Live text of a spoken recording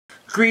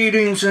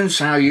Greetings and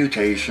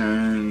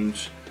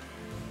salutations.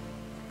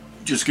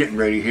 Just getting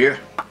ready here.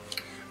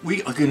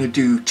 We are going to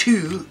do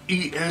 2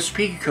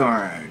 ESP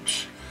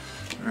cards.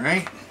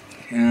 Alright?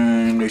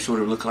 And they sort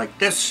of look like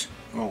this.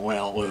 Oh,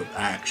 well,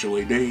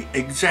 actually, they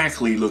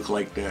exactly look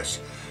like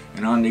this.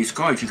 And on these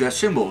cards, you got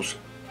symbols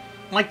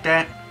like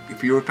that.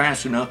 If you were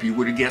fast enough, you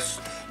would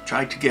have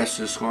tried to guess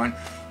this one.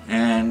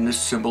 And this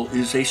symbol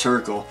is a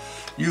circle.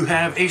 You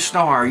have a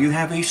star, you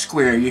have a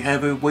square, you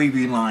have a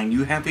wavy line,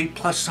 you have a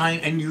plus sign,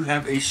 and you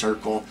have a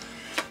circle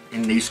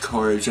in these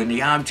cards. And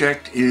the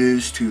object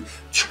is to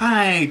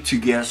try to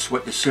guess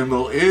what the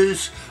symbol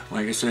is.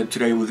 Like I said,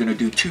 today we're going to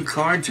do 2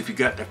 cards. If you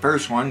got the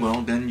first one,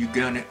 well, then you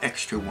got an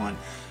extra one.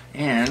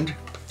 And,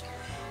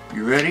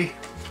 you ready?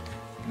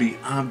 The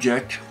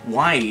object,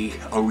 why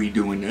are we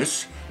doing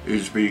this,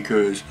 is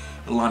because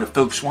a lot of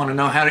folks want to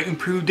know how to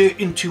improve their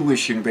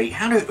intuition rate,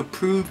 how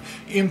to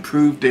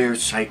improve their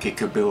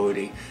psychic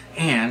ability.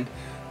 And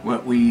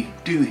what we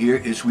do here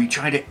is we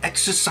try to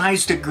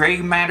exercise the gray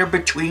matter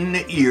between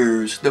the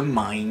ears, the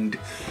mind.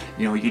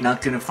 You know, you're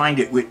not going to find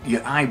it with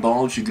your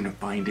eyeballs, you're going to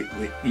find it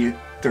with your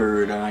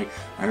third eye.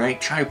 Alright,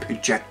 try to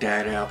project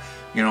that out.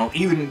 You know,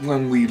 even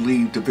when we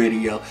leave the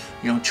video,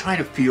 you know, try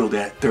to feel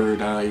that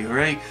third eye,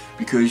 alright?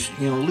 Because,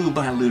 you know, little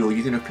by little,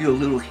 you're going to feel a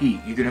little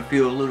heat. You're going to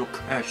feel a little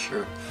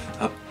pressure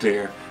up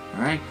there,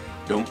 alright?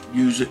 Don't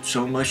use it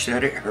so much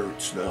that it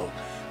hurts, though.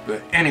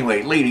 But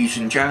anyway, ladies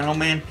and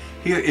gentlemen,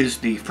 here is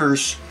the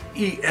first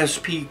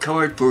ESP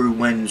card for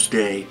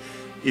Wednesday.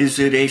 Is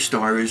it a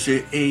star? Is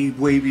it a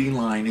wavy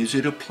line? Is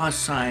it a plus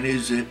sign?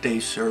 Is it a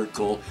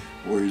circle?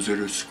 Or is it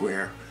a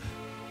square?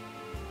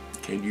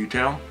 Can you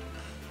tell?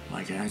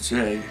 Like I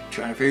said,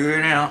 try to figure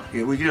it out.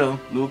 Here we go.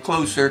 A little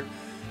closer.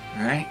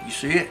 Alright, you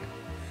see it?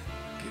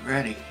 Get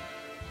ready.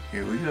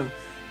 Here we go.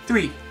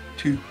 3,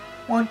 2,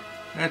 1.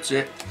 That's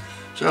it.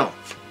 So,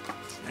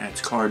 that's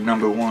card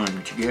number 1.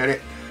 Did you get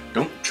it?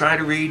 Don't try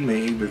to read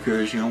me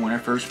because, you know, when I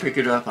first pick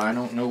it up, I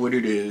don't know what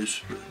it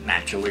is.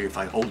 Naturally, if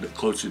I hold it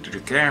closer to the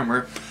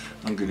camera,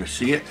 I'm going to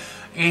see it.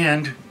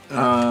 And,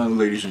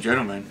 ladies and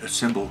gentlemen, a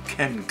symbol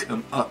can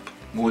come up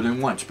more than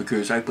once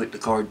because I put the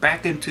card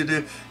back into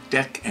the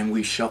deck and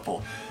we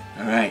shuffle.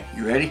 Alright,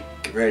 you ready?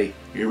 Get ready.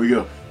 Here we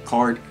go.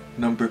 Card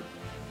number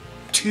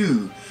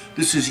 2.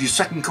 This is your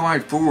second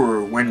card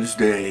for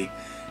Wednesday.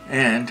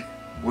 And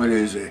what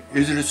is it?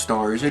 Is it a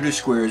star? Is it a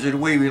square? Is it a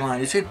wavy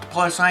line? Is it the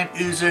plus sign?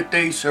 Is it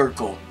a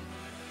circle?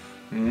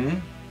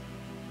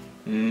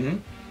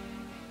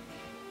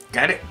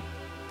 Got it?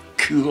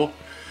 Cool.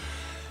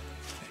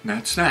 And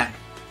that's that.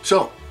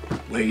 So,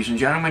 ladies and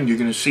gentlemen, you're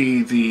going to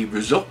see the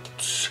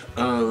results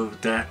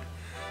of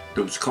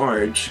those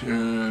cards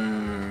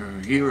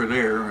here or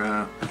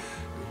there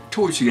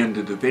towards the end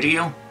of the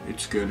video.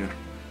 It's going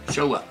to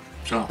show up.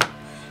 So,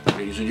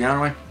 ladies and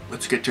gentlemen,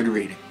 let's get to the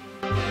reading.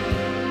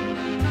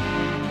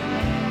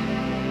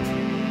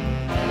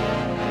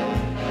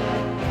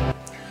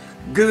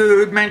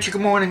 Good magical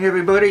morning,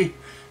 everybody.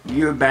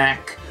 You're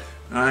back.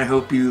 I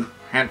hope you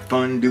had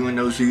fun doing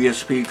those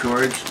ESP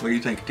cards. What do you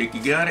think? Think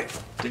you got it?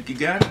 Think you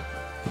got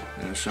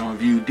it? Some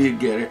of you did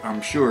get it,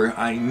 I'm sure.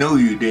 I know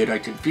you did. I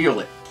can feel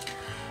it.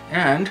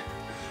 And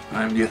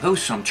I'm your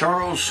host. I'm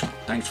Charles.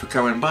 Thanks for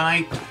coming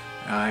by.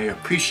 I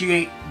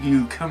appreciate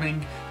you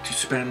coming to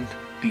spend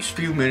these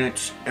few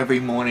minutes every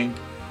morning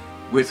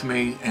with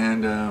me.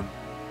 And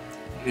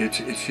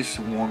it's just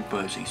the warm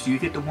fuzzies. You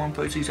get the warm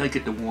fuzzies? I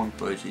get the warm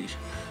fuzzies.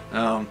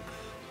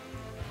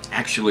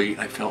 Actually,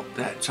 I felt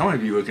that some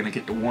of you are going to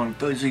get the warm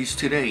fuzzies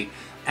today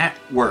at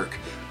work.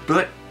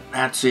 But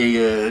that's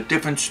a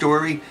different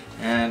story.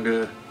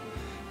 And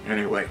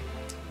anyway,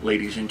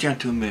 ladies and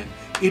gentlemen,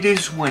 it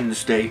is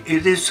Wednesday.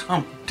 It is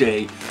hump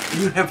day.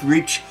 You have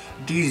reached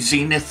the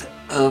zenith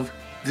of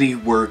the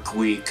work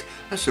week.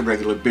 That's the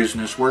regular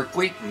business work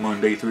week,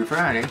 Monday through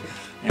Friday.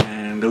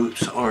 And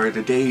those are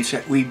the days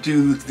that we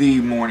do the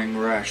morning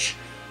rush.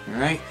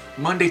 Alright?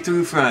 Monday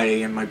through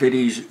Friday, and my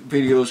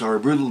videos are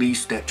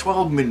released at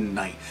 12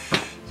 midnight.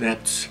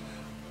 That's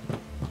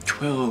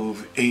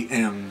 12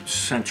 a.m.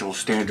 Central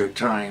Standard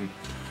Time.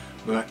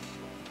 But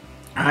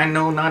I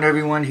know not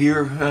everyone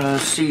here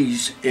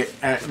sees it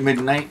at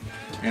midnight,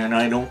 and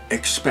I don't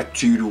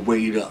expect you to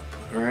wait up,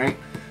 alright?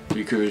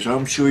 Because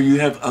I'm sure you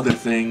have other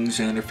things,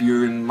 and if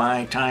you're in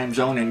my time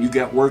zone and you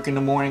got work in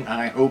the morning,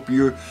 I hope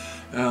you're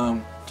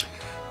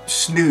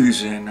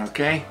snoozing,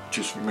 okay?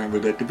 Just remember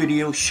that the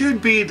video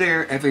should be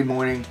there every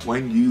morning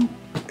when you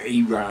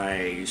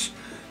arise.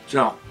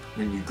 So,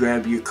 when you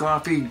grab your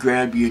coffee,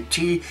 grab your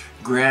tea,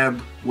 grab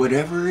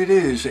whatever it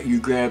is that you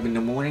grab in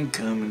the morning,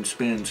 come and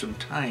spend some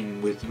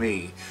time with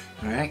me,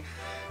 alright?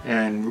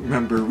 And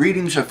remember,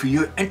 readings are for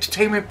your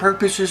entertainment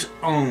purposes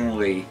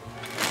only,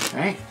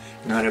 alright?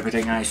 Not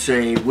everything I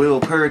say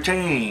will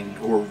pertain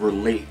or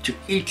relate to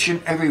each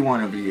and every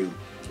one of you.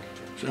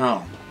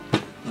 So,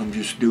 I'm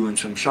just doing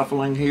some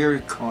shuffling here.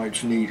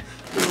 Cards need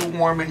a little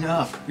warming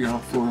up, you know,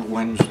 for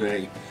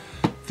Wednesday.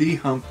 The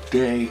hump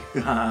day.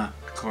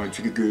 Cards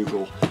to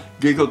Google.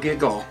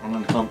 Giggle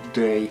on hump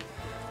day.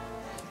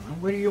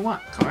 What do you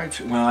want, cards?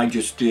 Well, I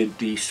just did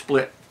the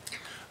split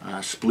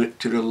split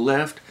to the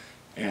left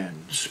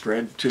and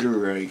spread to the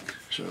right.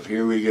 So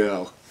here we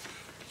go.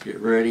 Get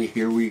ready,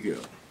 here we go.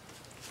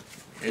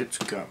 It's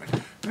coming.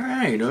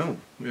 Alright,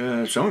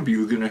 some of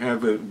you are going to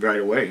have a, right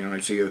away, I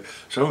see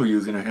some of you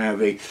are going to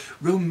have a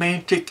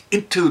romantic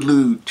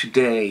interlude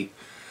today.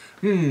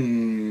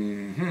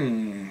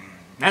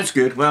 That's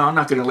good. Well, I'm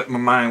not going to let my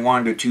mind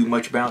wander too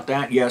much about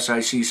that. Yes, I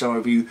see some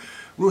of you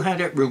will have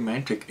that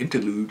romantic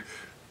interlude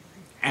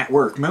at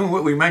work. Remember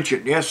what we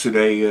mentioned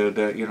yesterday,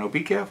 that,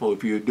 be careful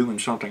if you're doing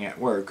something at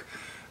work.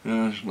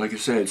 Like I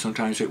said,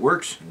 sometimes it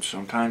works and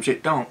sometimes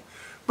it don't.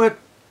 But,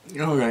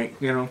 alright,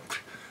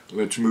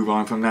 let's move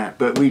on from that.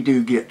 But we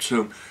do get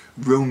some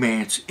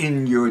romance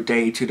in your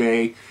day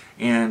today.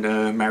 And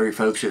married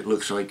folks, it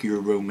looks like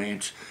your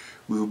romance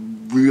will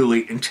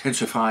really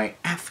intensify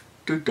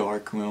after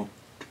dark. Well,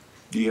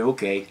 yeah,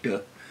 okay,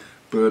 duh.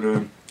 But,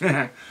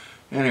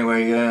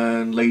 anyway,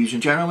 ladies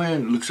and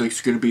gentlemen, it looks like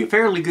it's going to be a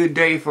fairly good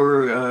day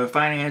for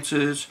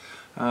finances.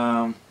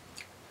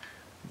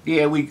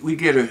 Yeah, we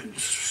get a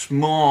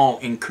small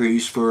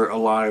increase for a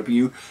lot of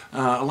you.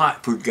 A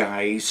lot for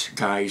guys,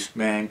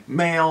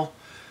 male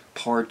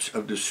parts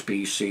of the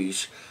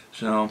species.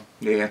 So,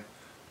 yeah.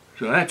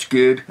 So that's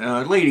good.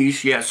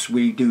 Ladies, yes,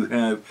 we do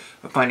have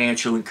a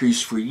financial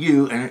increase for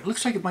you. And it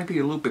looks like it might be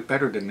a little bit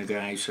better than the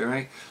guys,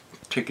 alright?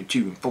 Take a 2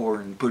 and 4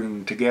 and put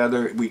them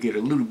together. We get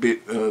a little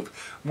bit of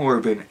more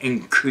of an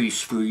increase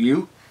for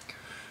you.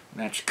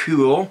 That's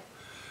cool.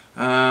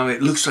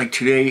 It looks like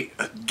today,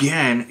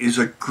 again, is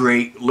a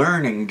great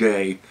learning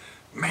day.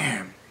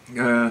 Man,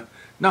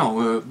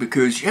 no,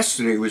 because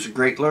yesterday was a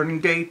great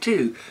learning day,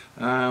 too.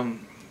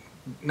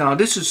 No,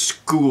 this is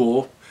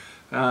school.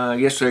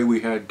 Yesterday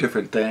we had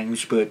different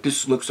things, but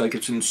this looks like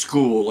it's in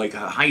school, like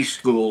a high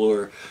school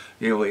or,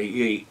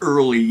 a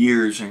early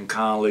years in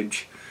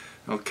college.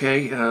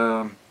 Okay,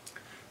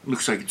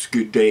 looks like it's a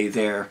good day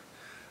there.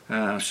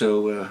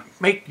 So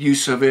make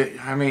use of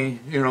it. I mean,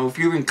 if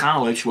you're in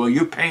college, well,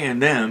 you're paying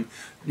them,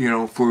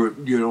 for,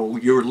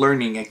 your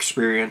learning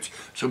experience.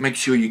 So make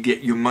sure you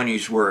get your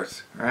money's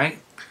worth, right?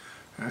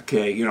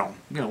 Okay,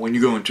 when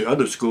you go into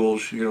other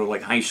schools,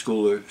 like high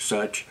school or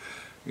such,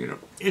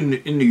 in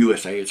the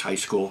USA it's high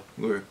school.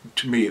 Or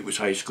to me it was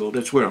high school.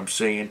 That's what I'm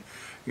saying.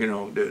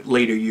 The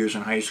later years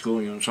in high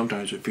school,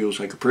 sometimes it feels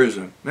like a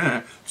prison.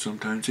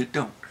 Sometimes it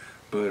don't.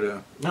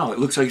 But no, it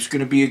looks like it's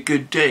going to be a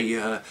good day.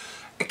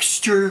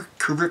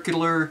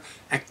 Extracurricular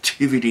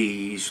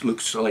activities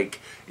looks like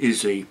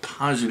is a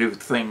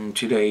positive thing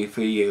today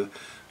for you.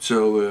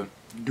 So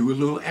do a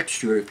little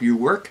extra if you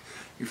work.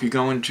 If you're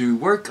going to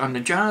work on the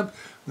job,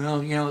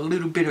 well, a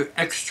little bit of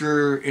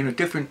extra in a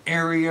different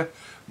area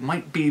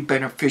might be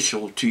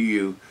beneficial to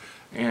you.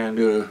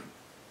 And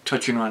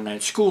touching on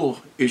that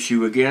school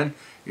issue again,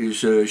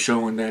 is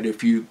showing that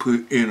if you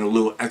put in a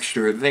little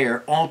extra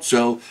there,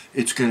 also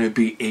it's going to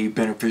be a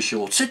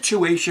beneficial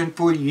situation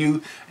for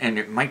you, and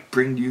it might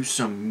bring you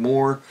some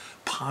more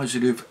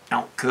positive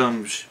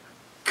outcomes.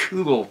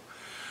 Cool.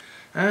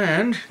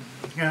 And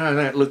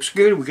that looks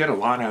good. We got a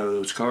lot out of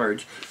those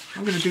cards.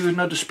 I'm going to do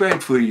another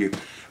spread for you.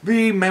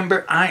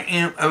 Remember, I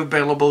am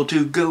available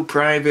to go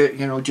private.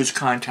 Just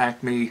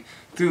contact me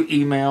through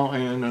email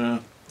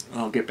and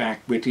I'll get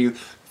back with you.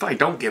 If I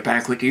don't get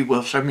back with you,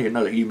 well, send me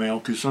another email,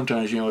 because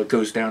sometimes, it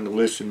goes down the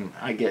list and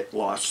I get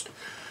lost.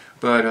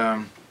 But,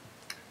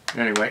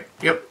 anyway,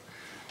 yep.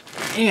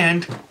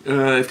 And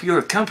if you're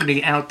a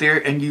company out there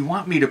and you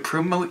want me to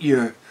promote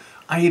your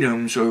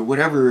items or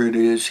whatever it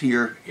is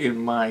here in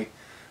my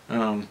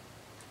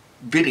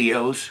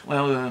videos,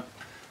 well,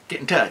 get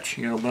in touch,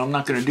 but I'm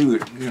not going to do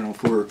it,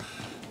 for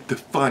the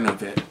fun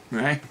of it,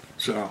 right?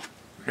 So,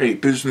 hey,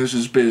 business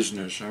is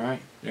business,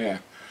 alright? Yeah.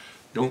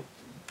 Don't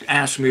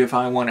ask me if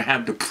I want to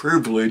have the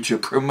privilege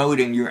of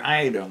promoting your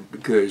item,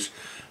 because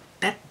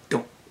that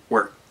don't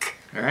work,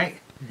 alright?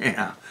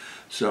 Yeah.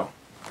 So,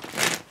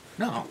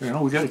 no,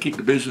 we got to keep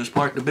the business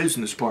part,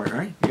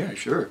 right? Yeah,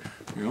 sure.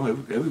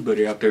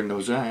 Everybody out there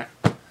knows that.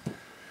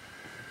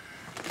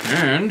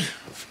 And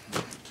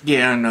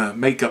yeah, and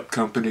makeup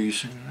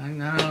companies, I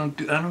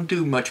don't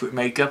do much with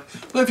makeup.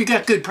 But if you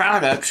got good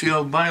products,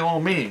 by all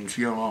means,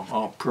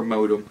 I'll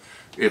promote them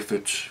if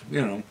it's,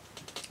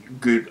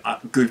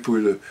 good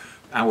for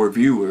our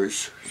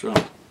viewers. So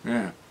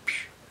yeah,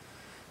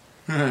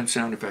 and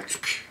sound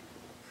effects.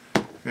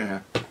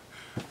 Yeah.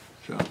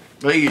 So,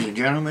 ladies and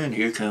gentlemen,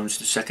 here comes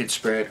the second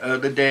spread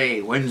of the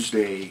day,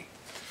 Wednesday.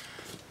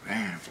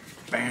 Bam,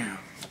 bam,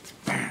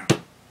 bam.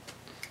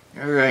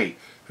 All right.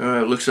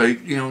 Looks like,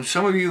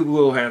 some of you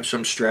will have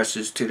some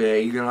stresses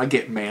today. I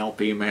get male,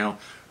 female,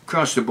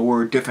 across the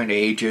board, different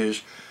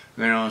ages.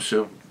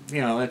 So,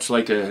 that's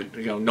like a,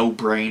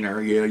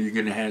 no-brainer. You're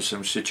going to have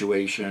some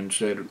situations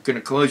that are going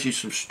to cause you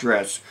some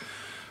stress.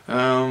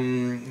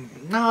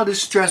 No, the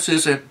stress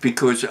isn't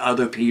because of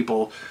other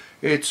people.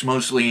 It's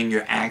mostly in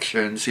your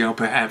actions.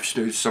 Perhaps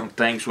there's some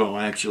things, well,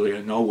 actually,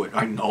 I know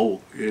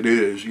it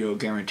is,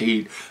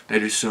 guaranteed that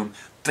there's some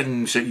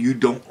things that you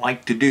don't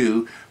like to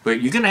do,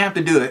 but you're going to have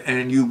to do it,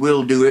 and you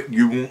will do it.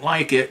 You won't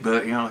like it,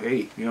 but,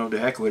 hey, the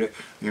heck with it.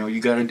 You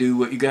got to do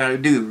what you got to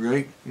do,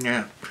 right?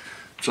 Yeah.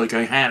 It's like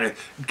I had to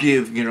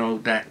give, you know,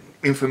 that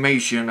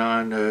information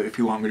on if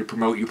you want me to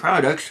promote your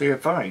products, yeah,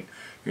 fine,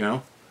 you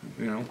know.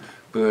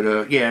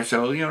 But yeah,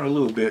 so, you know, a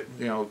little bit,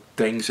 you know,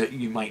 things that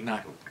you might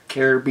not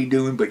care to be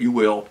doing, but you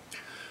will.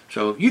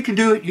 So you can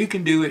do it,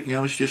 you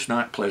know, it's just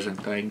not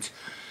pleasant things.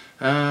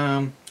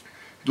 It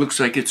looks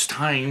like it's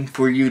time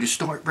for you to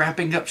start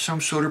wrapping up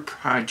some sort of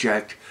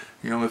project.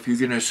 You know, if you're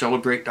going to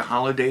celebrate the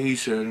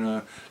holidays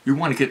and you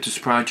want to get this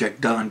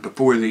project done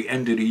before the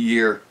end of the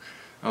year,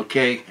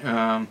 okay?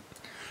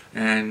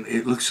 And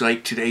it looks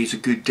like today's a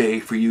good day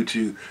for you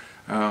to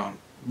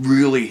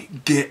really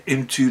get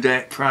into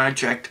that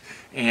project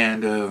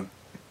and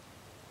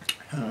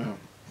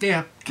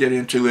yeah, get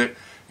into it.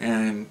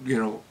 And, you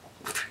know,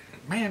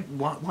 man,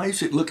 why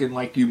is it looking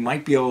like you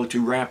might be able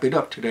to wrap it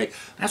up today?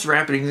 That's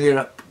wrapping it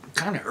up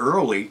kind of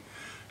early.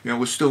 You know,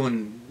 we're still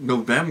in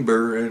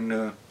November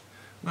and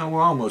well,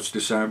 we're almost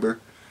December,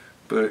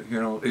 but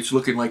you know, it's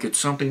looking like it's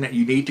something that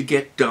you need to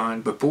get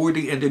done before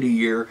the end of the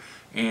year,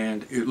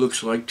 and it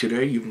looks like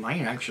today you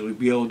might actually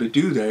be able to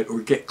do that or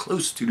get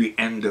close to the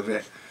end of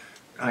it.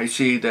 I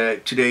see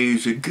that today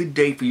is a good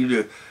day for you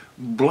to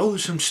blow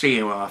some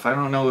steam off. I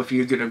don't know if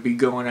you're going to be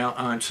going out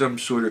on some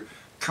sort of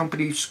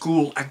company,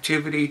 school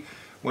activity.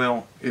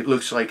 Well, it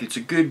looks like it's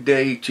a good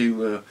day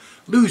to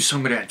lose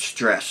some of that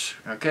stress,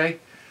 okay?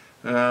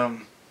 All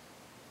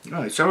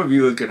right, some of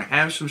you are going to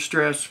have some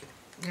stress.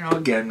 You know,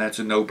 again, that's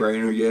a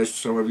no-brainer. Yes,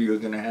 some of you are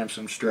going to have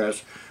some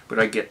stress, but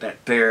I get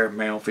that there,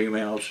 male,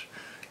 females,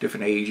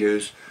 different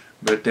ages.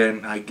 But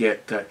then I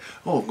get that,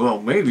 oh,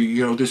 well, maybe,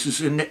 you know, this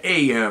is in the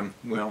AM.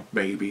 Well,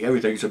 maybe.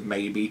 Everything's a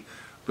maybe.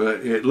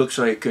 But it looks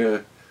like,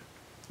 you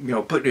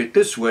know, putting it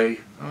this way,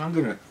 I'm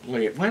going to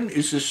lay it. When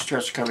is this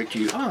stress coming to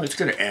you? Oh, it's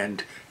going to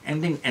end.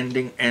 Ending,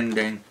 ending,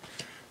 ending.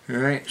 All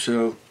right,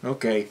 so,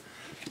 okay.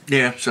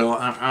 Yeah, so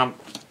I'm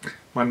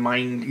my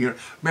mind, you know,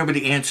 remember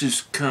the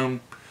answers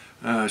come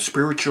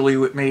spiritually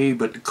with me,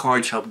 but the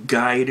cards help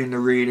guide in the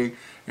reading,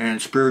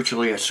 and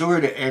spiritually I saw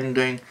the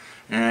ending,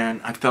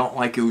 and I felt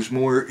like it was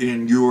more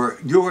in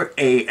your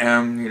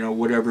AM, you know,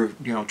 whatever,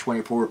 you know,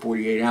 24 or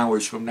 48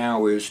 hours from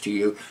now is to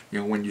you, you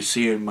know, when you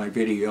see in my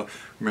video.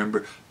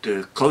 Remember,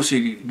 the closer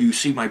you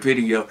see my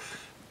video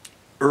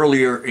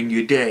earlier in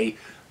your day,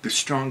 the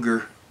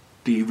stronger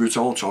the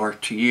results are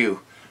to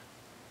you.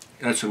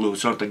 That's a little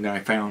something that I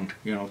found,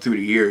 you know, through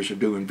the years of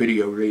doing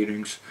video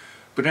readings.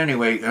 But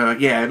anyway,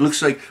 yeah, it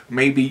looks like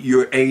maybe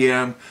your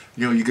AM,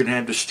 you know, you're going to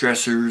have the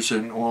stressors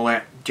and all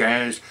that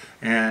jazz.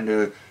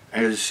 And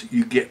as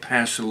you get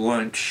past the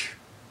lunch,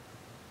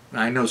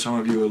 I know some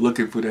of you are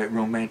looking for that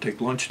romantic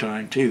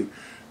lunchtime too.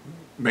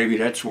 Maybe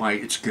that's why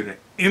it's going to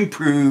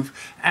improve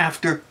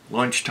after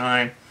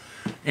lunchtime.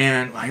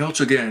 And I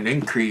also get an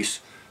increase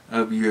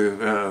of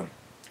your,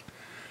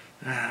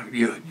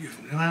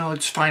 well,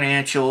 it's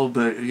financial,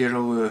 but, you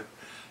know,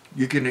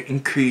 you're going to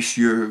increase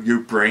your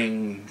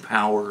brain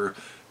power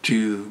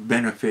to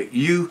benefit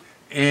you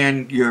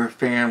and your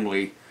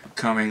family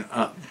coming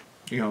up,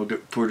 you know,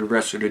 for the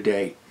rest of the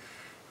day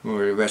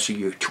or the rest of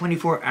your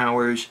 24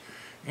 hours.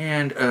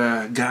 And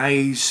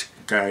guys,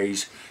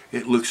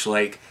 it looks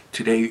like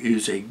today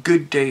is a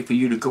good day for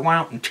you to go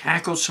out and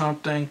tackle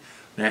something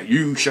that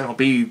you shall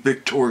be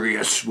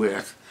victorious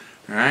with.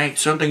 Alright,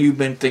 something you've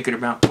been thinking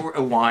about for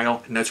a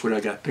while, and that's what I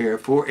got there,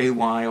 for a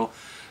while.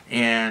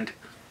 And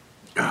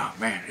oh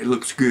man, it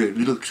looks good.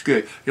 It looks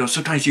good. You know,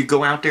 sometimes you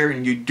go out there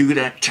and you do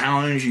that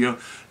challenge. You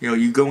know,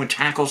 you go and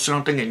tackle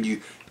something and you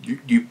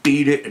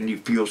beat it and you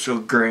feel so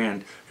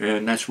grand.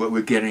 And that's what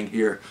we're getting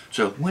here.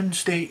 So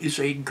Wednesday is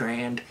a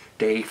grand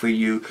day for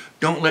you.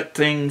 Don't let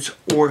things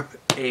or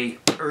a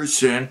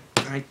person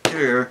right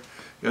there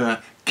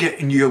get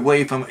in your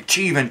way from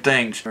achieving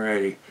things.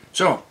 Alrighty.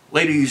 So,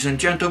 ladies and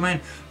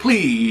gentlemen,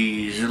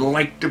 please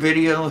like the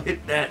video.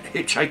 Hit that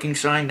hitchhiking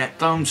sign, that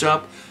thumbs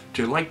up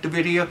to like the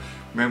video.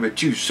 Remember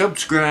to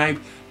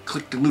subscribe,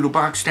 click the little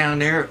box down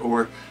there,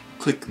 or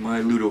click my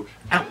little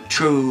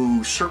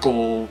outro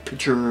circle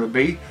picture of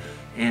me,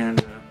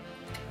 and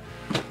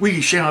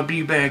we shall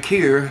be back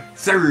here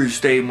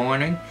Thursday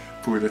morning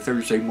for the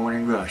Thursday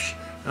morning rush.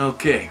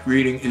 Okay,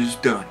 reading is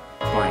done.